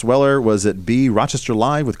with Ross Weller? Was it B, Rochester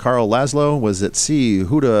Live with Carl Laszlo? Was it C,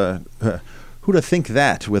 Who to Think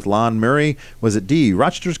That with Lon Murray? Was it D,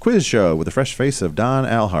 Rochester's Quiz Show with the fresh face of Don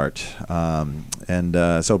Alhart?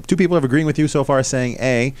 So 2 people have agreeing with you so far saying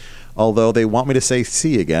A, although they want me to say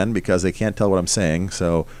C again because they can't tell what I'm saying.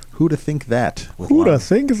 So Who to Think That? Who to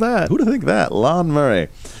Think That? Who to Think That? Lon Murray.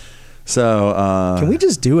 So can we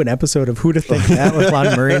just do an episode of Who to Think That with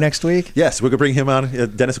Lon Murray next week? Yes, we could bring him on.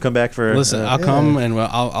 Dennis will come back for. Listen, I'll come and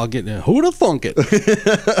I'll get Who to Thunk It.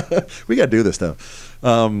 We got to do this stuff.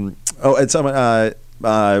 And someone,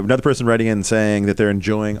 another person writing in saying that they're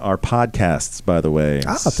enjoying our podcasts, by the way.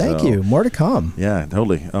 Thank you. More to come. Yeah,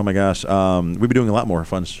 totally. Oh my gosh. We'll be doing a lot more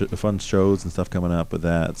fun shows and stuff coming up with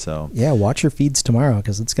that. So yeah, watch your feeds tomorrow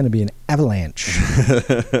because it's going to be an avalanche.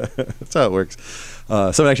 That's how it works.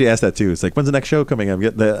 Someone actually asked that too. It's like, when's the next show coming?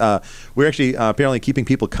 We're actually apparently keeping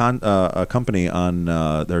people company on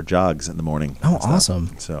their jogs in the morning. Oh,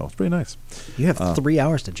 awesome. So it's pretty nice. You have 3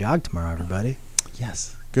 hours to jog tomorrow, everybody.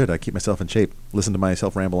 Yes. Good. I keep myself in shape. Listen to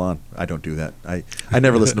myself ramble on. I don't do that. I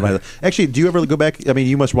never listen to myself. Actually, do you ever go back? I mean,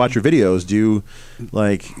 you must watch your videos. Do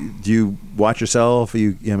you watch yourself?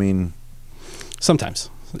 Sometimes.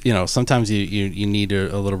 Sometimes you need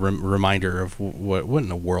a little reminder of what in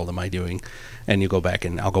the world am I doing, and you go back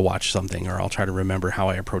and I'll go watch something, or I'll try to remember how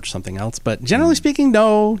I approach something else. But generally speaking,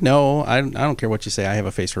 no, I don't care what you say. I have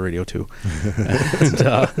a face for radio too, and,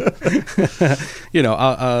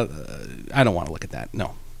 I don't want to look at that.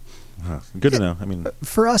 No. Good to know. I mean,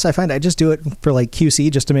 for us, I find I just do it for like QC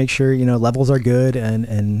just to make sure levels are good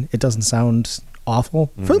and it doesn't sound awful.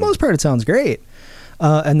 Mm-hmm. For the most part, it sounds great,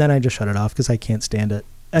 and then I just shut it off because I can't stand it.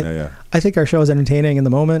 I think our show is entertaining in the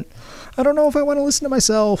moment. I don't know if I want to listen to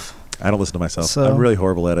myself. I don't listen to myself. So, I'm really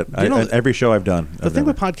horrible at it. Every show I've done. The thing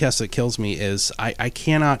with podcasts that kills me is I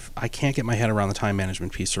can't get my head around the time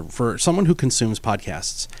management piece. For someone who consumes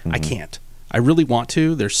podcasts, I can't. I really want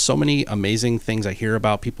to. There's so many amazing things I hear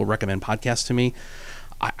about. People recommend podcasts to me.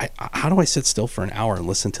 How do I sit still for an hour and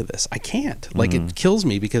listen to this? I can't. It kills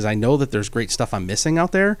me because I know that there's great stuff I'm missing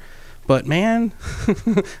out there. But man,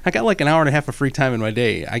 I got like an hour and a half of free time in my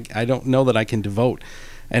day. I don't know that I can devote,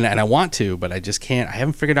 and I want to, but I just can't. I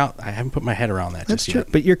haven't put my head around that just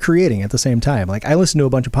yet. But you're creating at the same time. Like I listen to a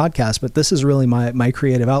bunch of podcasts, but this is really my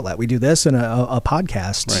creative outlet. We do this and a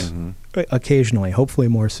podcast occasionally, hopefully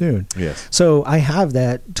more soon. Yes. So I have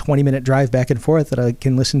that 20-minute drive back and forth that I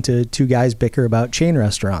can listen to 2 guys bicker about chain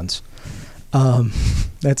restaurants.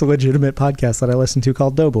 That's a legitimate podcast that I listen to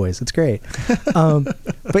called Doughboys. It's great.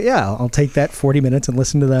 But yeah, I'll take that 40 minutes and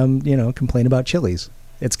listen to them, complain about Chili's.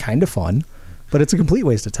 It's kind of fun, but it's a complete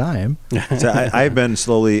waste of time. So I've been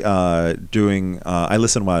slowly doing, I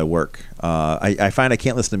listen while I work. I find I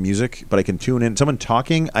can't listen to music, but I can tune in. Someone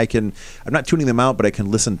talking, I'm not tuning them out, but I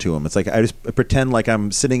can listen to them. It's like I just pretend like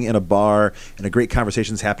I'm sitting in a bar and a great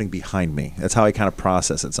conversation's happening behind me. That's how I kind of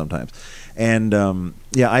process it sometimes. And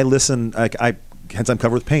I listen, hence I'm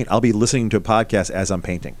covered with paint. I'll be listening to a podcast as I'm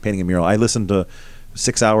painting a mural. I listen to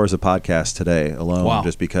 6 hours of podcast today alone,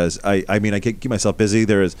 just because I keep myself busy.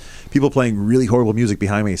 There is people playing really horrible music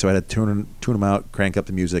behind me, so I had to tune them out, crank up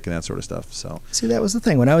the music, and that sort of stuff. So see, that was the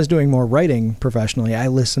thing when I was doing more writing professionally. I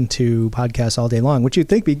listened to podcasts all day long, which you'd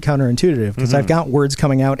think be counterintuitive because I've got words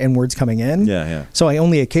coming out and words coming in. Yeah. So I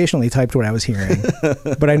only occasionally typed what I was hearing,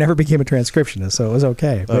 but I never became a transcriptionist, so it was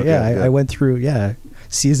okay. But I went through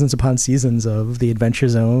seasons upon seasons of The Adventure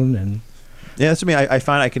Zone and. Yeah, that's to me. I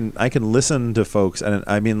find I can listen to folks, and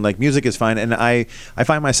I mean, like, music is fine, and I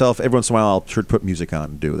find myself every once in a while I'll put music on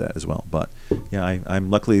and do that as well. But yeah,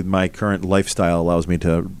 I'm luckily my current lifestyle allows me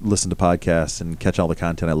to listen to podcasts and catch all the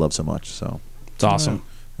content I love so much. So it's awesome.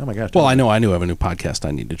 Oh my gosh. Well, I know I have a new podcast I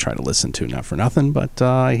need to try to listen to, not for nothing, but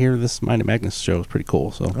I hear this Mind of Magnus show is pretty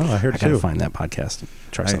cool. So I heard I got to too. find that podcast and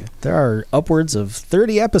try something. There are upwards of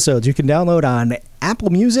 30 episodes you can download on Apple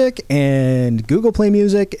Music and Google Play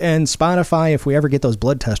Music and Spotify if we ever get those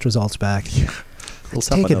blood test results back. It's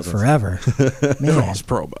tough on taken those ones. forever. Man. Cross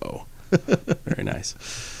Probo. Very nice.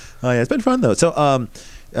 Oh yeah, it's been fun though. So,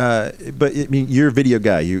 but I mean, you're a video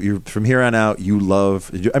guy. You're from here on out. You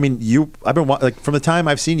love. I mean, I've been like from the time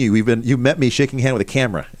I've seen you. You met me shaking hand with a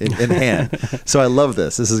camera in hand. So I love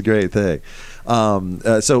this. This is a great thing.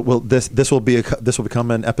 So this will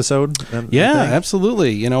become an episode. Yeah,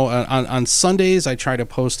 absolutely. You know, on Sundays I try to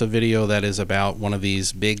post a video that is about one of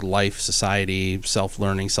these big life, society,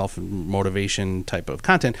 self-learning, self-motivation type of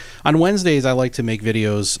content. On Wednesdays I like to make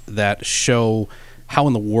videos that show how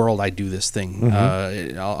in the world I do this thing.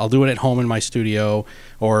 I'll do it at home in my studio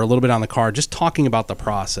or a little bit on the car, just talking about the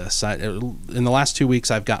process. In the last 2 weeks,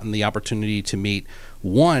 I've gotten the opportunity to meet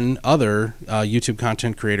one other YouTube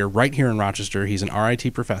content creator right here in Rochester. He's an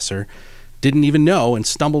RIT professor. Didn't even know and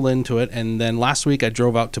stumbled into it. And then last week I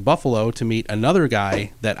drove out to Buffalo to meet another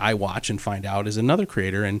guy that I watch and find out is another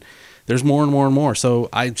creator. And there's more and more and more. So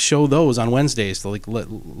I show those on Wednesdays to like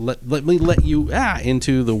let me let you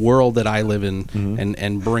into the world that I live in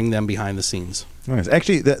and bring them behind the scenes. Nice.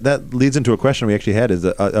 Actually, that leads into a question we actually had: is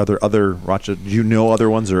other Rochester? Do you know other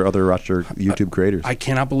ones or other Rochester YouTube creators? I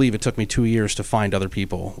cannot believe it took me 2 years to find other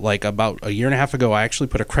people. Like about a year and a half ago, I actually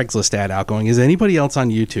put a Craigslist ad out going, "Is anybody else on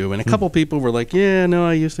YouTube?" And a couple people were like, "Yeah, no,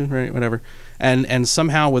 I used to, right, whatever." And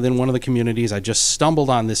somehow within one of the communities, I just stumbled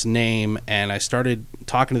on this name and I started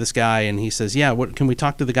talking to this guy, and he says, "Yeah, what can we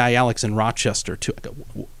talk to the guy Alex in Rochester too?" I go,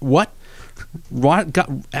 "What?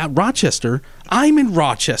 Rochester? I'm in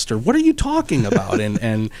Rochester. What are you talking about?"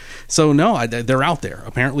 And so no, they're out there.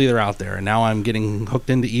 Apparently they're out there, and now I'm getting hooked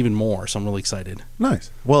into even more. So I'm really excited. Nice.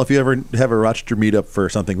 Well, if you ever have a Rochester meetup for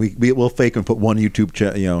something, we'll fake and put one YouTube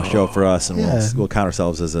show for us, and we'll count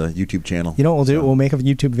ourselves as a YouTube channel. You know what we'll do? We'll make a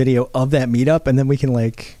YouTube video of that meetup, and then we can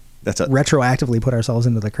retroactively put ourselves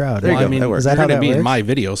into the crowd. There you go. I mean, That works. Is that you're how going to that be in works? my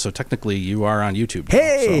video, so technically you are on YouTube.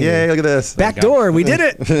 Hey! So. Yay, look at this. Backdoor, we did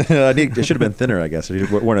it. It should have been thinner, I guess. You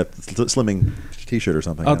worn a slimming T-shirt or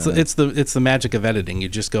something. Oh, it's the magic of editing. You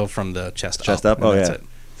just go from the chest up. Oh, and yeah. that's it.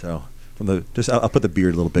 So I'll put the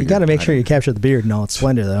beard a little bigger. You got to make sure you capture the beard in all its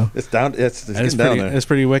splendor, though. It's down. It's That getting is down pretty, there. it's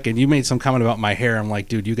pretty wicked. You made some comment about my hair. I'm like,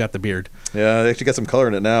 dude, you got the beard. Yeah, they actually got some color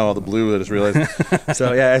in it now. All the blue, I just realized.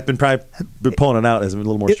 So yeah, I've been pulling it out as a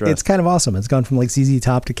little more stressed. It's kind of awesome. It's gone from like ZZ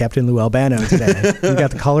Top to Captain Lou Albano today. You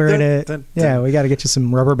got the color in it. Yeah, we got to get you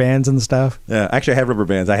some rubber bands and stuff. Yeah, actually, I have rubber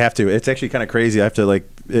bands. I have to. It's actually kind of crazy. I have to I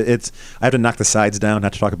have to knock the sides down.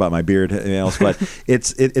 Not to talk about my beard, anything else, but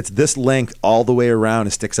it's this length all the way around.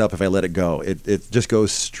 It sticks up if I let it go. It just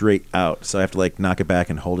goes straight out. So I have to knock it back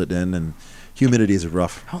and hold it in. And humidity is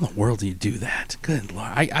rough. How in the world do you do that? Good Lord.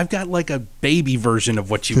 I've got like a baby version of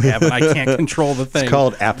what you have, and I can't control the thing. It's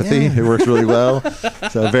called apathy. Yeah. It works really well.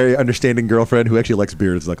 So a very understanding girlfriend who actually likes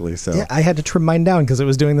beards, luckily. So yeah, I had to trim mine down because it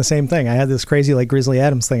was doing the same thing. I had this crazy Grizzly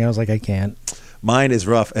Adams thing. I was like, I can't. Mine is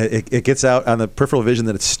rough. It gets out on the peripheral vision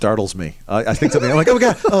that it startles me. I think something. I'm like, oh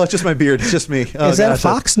God, oh, it's just my beard. It's just me. Oh, is that a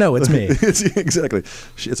fox? No, it's me. Exactly.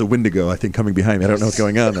 It's a Wendigo, I think, coming behind me. I don't know what's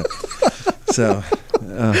going on though. So,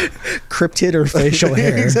 cryptid or facial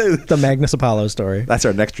hair. Exactly. The Magnus Apollo story. That's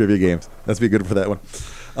our next trivia game. Let's be good for that one.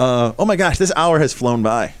 Oh my gosh, this hour has flown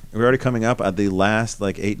by. We're already coming up at the last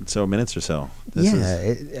 8 or so minutes or so.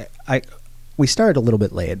 We started a little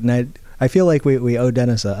bit late, and I feel like we owe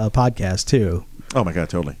Dennis a podcast too. Oh my God,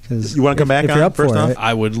 totally. You want to come back if on you're up first for off? it.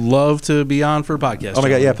 I would love to be on for a podcast. Oh my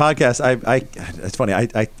God, yeah, podcast. It's funny.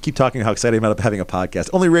 I keep talking how excited I am about having a podcast.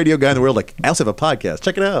 Only radio guy in the world. I also have a podcast.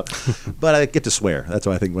 Check it out. But I get to swear. That's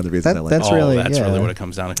why I think one of the reasons I like. That's it. really That's yeah. really what it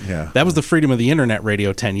comes down to. Yeah. That was the freedom of the internet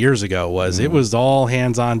radio 10 years ago. It was all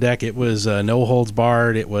hands on deck. It was no holds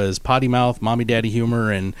barred. It was potty mouth, mommy daddy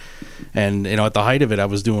humor, and at the height of it, I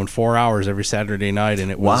was doing 4 hours every Saturday night,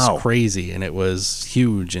 and it was crazy, and it was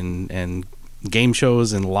huge, and game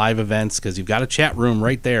shows and live events because you've got a chat room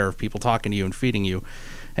right there of people talking to you and feeding you.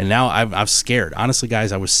 And now I'm scared. Honestly,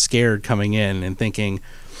 guys, I was scared coming in and thinking,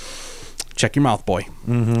 check your mouth, boy.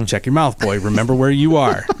 Mm-hmm. Check your mouth, boy. Remember where you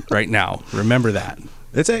are right now. Remember that.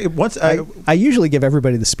 I usually give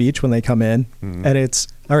everybody the speech when they come in, and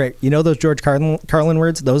All right, you know those George Carlin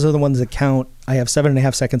words? Those are the ones that count. I have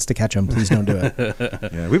 7.5 seconds to catch them. Please don't do it.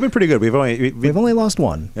 Yeah, we've been pretty good. We've only lost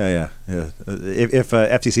one. Yeah. If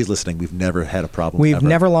FTC's listening, we've never had a problem. We've ever.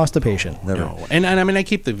 never lost a patient. Never. No. And I mean, I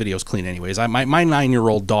keep the videos clean anyways. My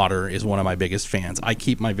 9-year-old daughter is one of my biggest fans. I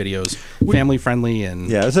keep my videos family friendly and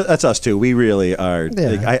Yeah, that's us too. We really are. Yeah.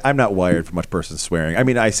 Like, I'm not wired for much person swearing. I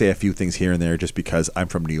mean, I say a few things here and there just because I'm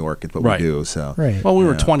from New York. It's what Right. we do. So Right. well, we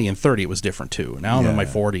were 20 and 30. It was different too. Now I'm in my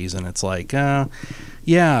 40s, and it's like,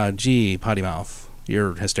 yeah, gee, potty mouth,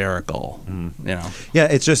 you're hysterical. You know. Yeah,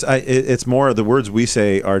 it's just it's more the words we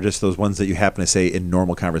say are just those ones that you happen to say in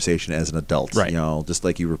normal conversation as an adult. Right. You know, just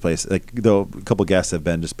like you replace though a couple guests have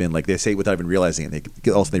been just been like they say it without even realizing it.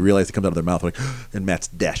 They realize it comes out of their mouth like, and Matt's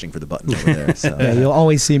dashing for the button over there. So. Yeah, you'll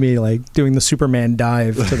always see me like doing the Superman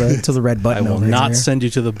dive to the red I button. will over not here. send you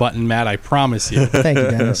to the button, Matt. I promise you. Thank you,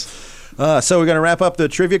 Dennis. So we're going to wrap up the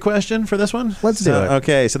trivia question for this one? Let's do it.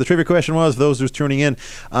 Okay, so the trivia question was, those who's tuning in,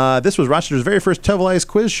 this was Rochester's very first televised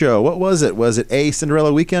quiz show. What was it? Was it A,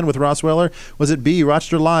 Cinderella Weekend with Ross Weller? Was it B,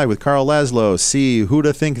 Rochester Live with Carl Laszlo? C,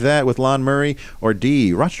 Who'da Think That with Lon Murray? Or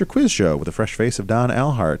D, Rochester Quiz Show with the fresh face of Don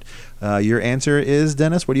Alhart? Your answer is,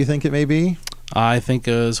 Dennis, what do you think it may be? I think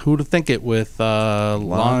it was Who'da Think It with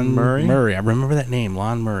Lon Murray? I remember that name,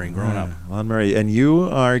 Lon Murray, growing up. Lon Murray. And you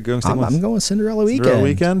are going I'm going Cinderella Weekend. Cinderella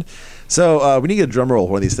Weekend? So we need to get a drum roll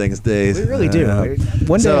one of these things, Dave. We really do.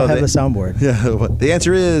 One day I'll have the soundboard. Yeah, the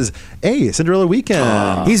answer is A, Cinderella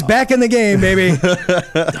Weekend. He's back in the game, baby.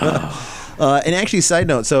 And actually, side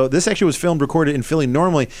note, so this actually was recorded in Philly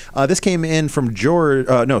normally. This came in from George.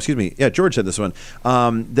 George said this one.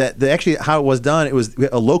 Actually, how it was done, it was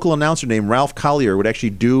a local announcer named Ralph Collier would actually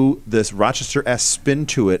do this Rochester-esque spin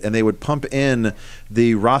to it, and they would pump in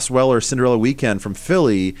the Ross Weller Cinderella Weekend from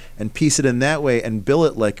Philly and piece it in that way and bill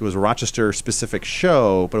it like it was a Rochester-specific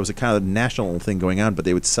show, but it was a kind of national thing going on, but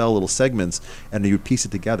they would sell little segments, and you would piece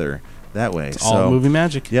it together that way. It's all movie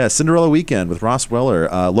magic. Yeah, Cinderella Weekend with Ross Weller.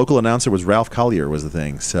 Local announcer was Ralph Collier was the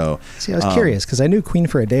thing. So see, I was curious because I knew Queen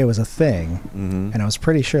for a Day was a thing, and I was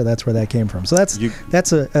pretty sure that's where that came from. So that's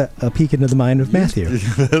a peek into the mind of Matthew.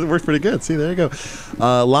 That worked pretty good. See, there you go.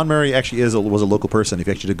 Lon Murray actually was a local person. If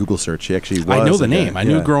you actually did a Google search, he actually was. I know the name. I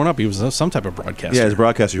knew growing up he was some type of broadcaster. Yeah, he's a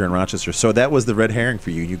broadcaster here in Rochester. So that was the red herring for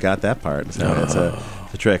you. You got that part. So that's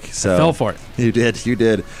the trick. So I fell for it. You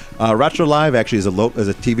did. Rochester Live actually is a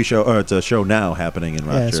TV show, or it's a show now happening in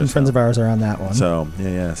Rochester. Yeah, some friends of ours are on that one. So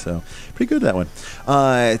so pretty good that one.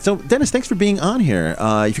 So Dennis, thanks for being on here.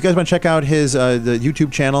 If you guys want to check out his the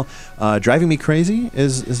YouTube channel, Driving Me Crazy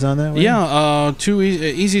is on that one. Yeah,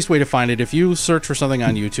 easiest way to find it. If you search for something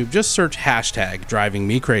on YouTube, just search hashtag Driving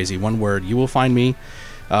Me Crazy, one word. You will find me,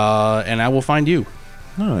 and I will find you.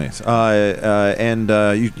 Nice. And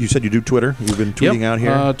you said you do Twitter. You've been tweeting out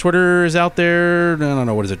here. Twitter is out there. I don't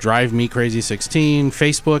know, what is it? Drive Me Crazy 16.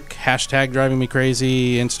 Facebook hashtag Driving Me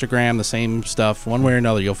Crazy. Instagram, the same stuff. One way or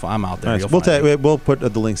another, I'm out there. Nice. We'll put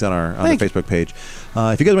the links on the Facebook page.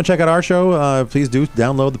 If you guys want to check out our show, please do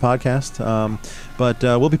download the podcast. But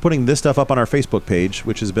we'll be putting this stuff up on our Facebook page,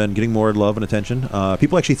 which has been getting more love and attention.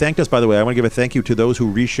 People actually thanked us, by the way. I want to give a thank you to those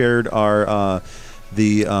who reshared our.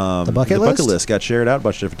 The bucket list got shared out a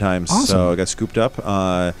bunch of different times, awesome. So it got scooped up.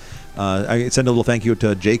 I send a little thank you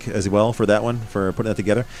to Jake as well for that one, for putting that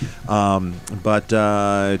together. But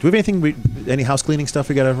do we have any house cleaning stuff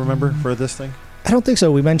we got to remember for this thing? I don't think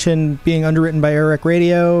so. We mentioned being underwritten by Eric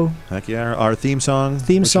Radio. Heck yeah, our theme song.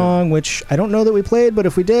 Which I don't know that we played, but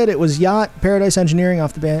if we did, it was Yacht Paradise Engineering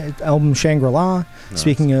off the album Shangri-La. Nice.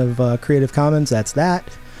 Speaking of Creative Commons, that's that.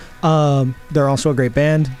 They're also a great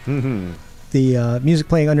band. Mm-hmm. The music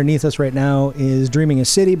playing underneath us right now is Dreaming a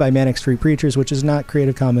City by Manic Street Preachers, which is not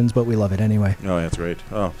Creative Commons, but we love it anyway. Oh, that's great.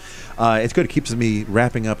 Oh, it's good. It keeps me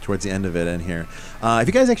wrapping up towards the end of it in here. If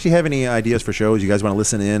you guys actually have any ideas for shows, you guys want to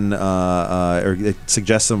listen in or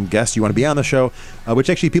suggest some guests you want to be on the show, which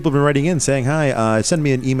actually people have been writing in saying hi, send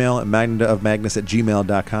me an email at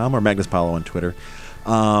magnaofmagnus@gmail.com or Magnus Paulo on Twitter.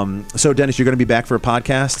 So Dennis, you're going to be back for a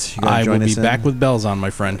podcast. I will be back with bells on, my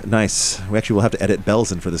friend. Nice. We actually will have to edit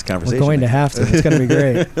bells in for this conversation. We're going to have to. It's going to be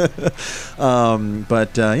great.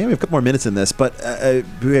 But we have a couple more minutes in this. But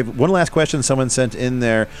we have one last question someone sent in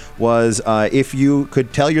there was if you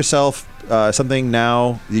could tell yourself something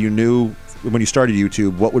now that you knew when you started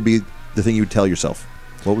YouTube, what would be the thing you would tell yourself?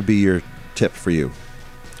 What would be your tip for you?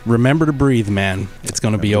 remember to breathe, man. It's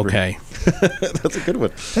going to be okay. That's a good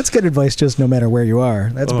one. That's good advice, just no matter where you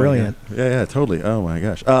are. That's brilliant. Yeah, totally. Oh my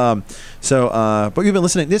gosh. But you've been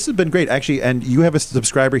listening. This has been great, actually. And you have a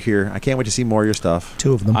subscriber here. I can't wait to see more of your stuff.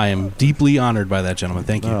 2 of them. I am deeply honored by that, gentlemen.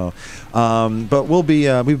 Thank you. But we'll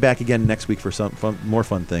be back again next week for some more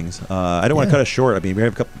fun things. I don't want to cut us short. I mean, we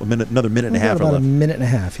have another minute and a half about left. a minute and a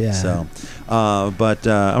half, yeah. So, but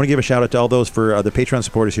I want to give a shout out to all those for the Patreon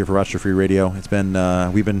supporters here for Rochester Free Radio. It's been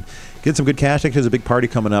we've been getting some good cash. There's a big party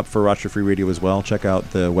coming up for Rochester Free Radio as well. Check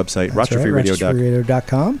out the website,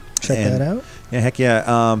 RochesterFreeRadio.com. Check that out. Yeah, heck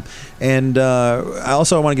yeah. And I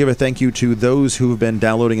also want to give a thank you to those who have been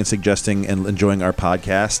downloading and suggesting and enjoying our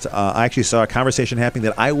podcast. I actually saw a conversation happening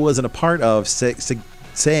that I wasn't a part of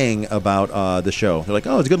saying about the show. They're like,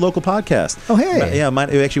 "Oh, it's a good local podcast." Oh, hey. Yeah, mine,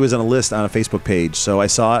 it actually was on a list on a Facebook page. So I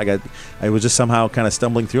saw it. I was just somehow kind of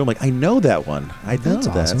stumbling through. I'm like, I know that one. I know That's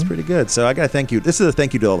that. awesome. That's pretty good. So I got to thank you. This is a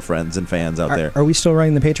thank you to all the friends and fans out there. Are we still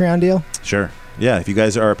running the Patreon deal? Sure. Yeah, if you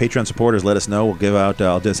guys are Patreon supporters, let us know. We'll give out.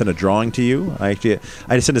 I'll just send a drawing to you. I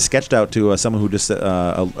just sent a sketched out to someone who just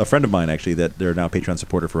a friend of mine actually that they're now Patreon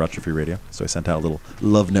supporter for Rochester Free Radio. So I sent out a little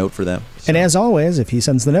love note for them. So. And as always, if he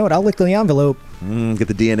sends the note, I'll lick the envelope. Get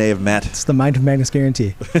the DNA of Matt. It's the Mind of Magnus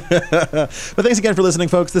guarantee. But thanks again for listening,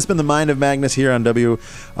 folks. This has been the Mind of Magnus here on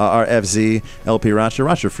WRFZ LP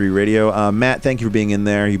Rochester Free Radio. Matt, thank you for being in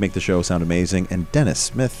there. You make the show sound amazing. And Dennis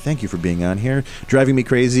Smith, thank you for being on here. Driving Me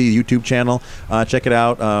Crazy YouTube channel. Check it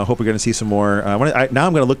out. Hope we're going to see some more. Now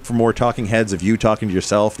I'm going to look for more talking heads of you talking to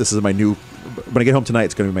yourself. This is my new. When I get home tonight,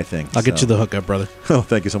 it's going to be my thing. I'll get you the hookup, brother. Oh,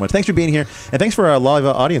 thank you so much. Thanks for being here. And thanks for our live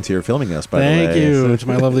audience here filming us, by the way. Thank you to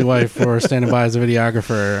my lovely wife for standing by as a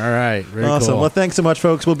videographer. All right. Very awesome. cool. Well, thanks so much,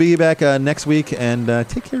 folks. We'll be back next week, and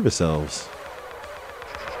take care of yourselves.